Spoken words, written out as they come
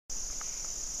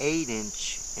8" in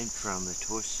from the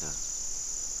torso.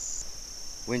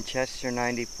 Winchester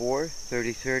 94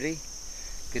 30-30.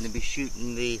 Going to be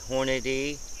shooting the Hornet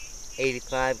E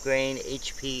 85 grain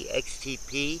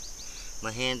HP-XTP,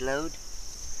 my hand load,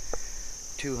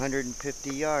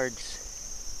 250 yards.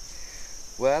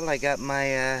 Well, I got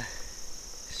my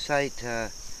sight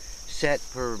set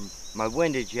for my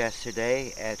windage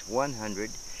yesterday at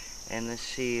 100, and let's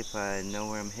see if I know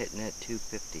where I'm hitting at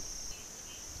 250.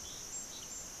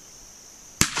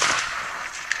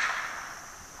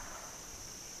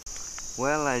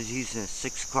 Well, I was using a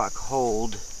 6 o'clock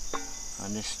hold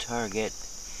on this target,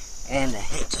 and I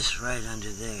hit just right under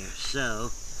there.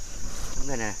 So I'm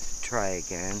gonna try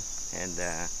again and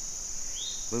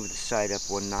move the sight up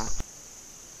 1 knot.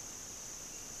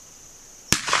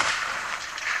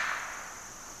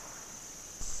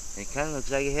 It kind of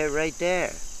looks like a hit right there.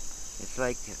 It's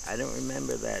like I don't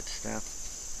remember that stuff.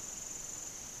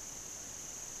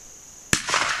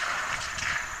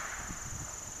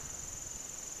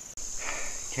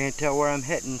 Can't tell where I'm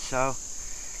hitting, so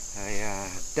I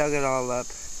dug it all up.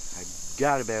 I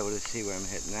gotta be able to see where I'm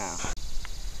hitting now.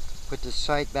 Put the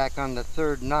sight back on the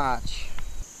 3rd notch.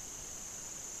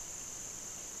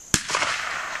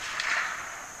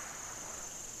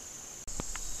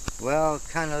 Well,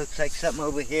 kind of looks like something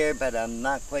over here, but I'm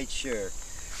not quite sure.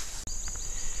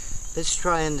 Let's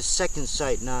try on the 2nd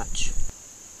sight notch.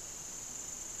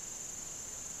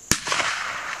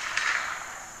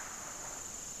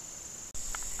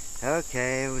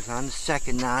 Okay, it was on the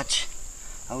 2nd notch.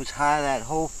 I was high that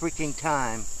whole freaking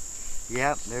time.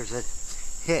 Yep, there's a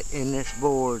hit in this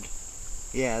board.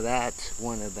 Yeah, that's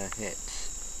one of the hits.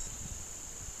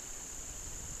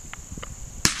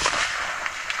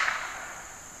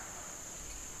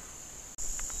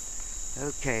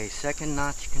 Okay, 2nd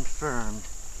notch confirmed.